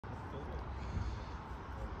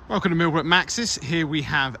Welcome to Millbrook Maxus. Here we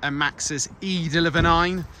have a Maxus eDeliver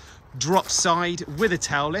 9 Dropside with a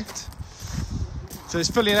tail lift. So it's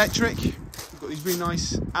fully electric. We've got these really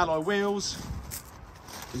nice alloy wheels.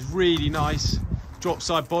 It's really nice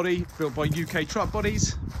Dropside body built by UK truck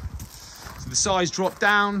bodies. So the sides drop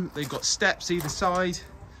down. They've got steps either side,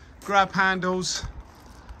 grab handles.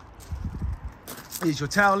 Here's your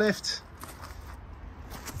tail lift.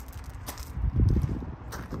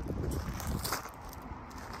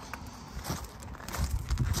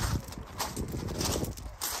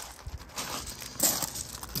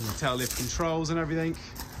 Tail lift controls and everything.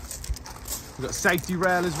 We've got safety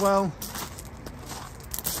rail as well.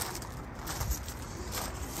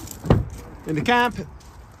 In the cab,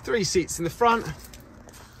 3 seats in the front.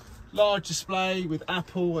 Large display with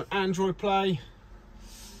Apple and Android Play.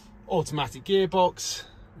 Automatic gearbox.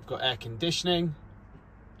 We've got air conditioning.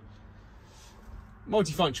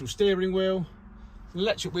 Multifunctional steering wheel.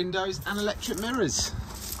 Electric windows and electric mirrors.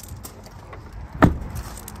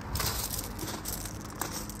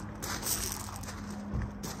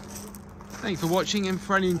 Thanks for watching, and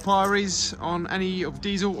for any inquiries on any of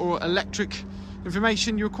diesel or electric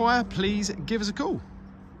information you require, please give us a call.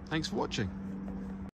 Thanks for watching.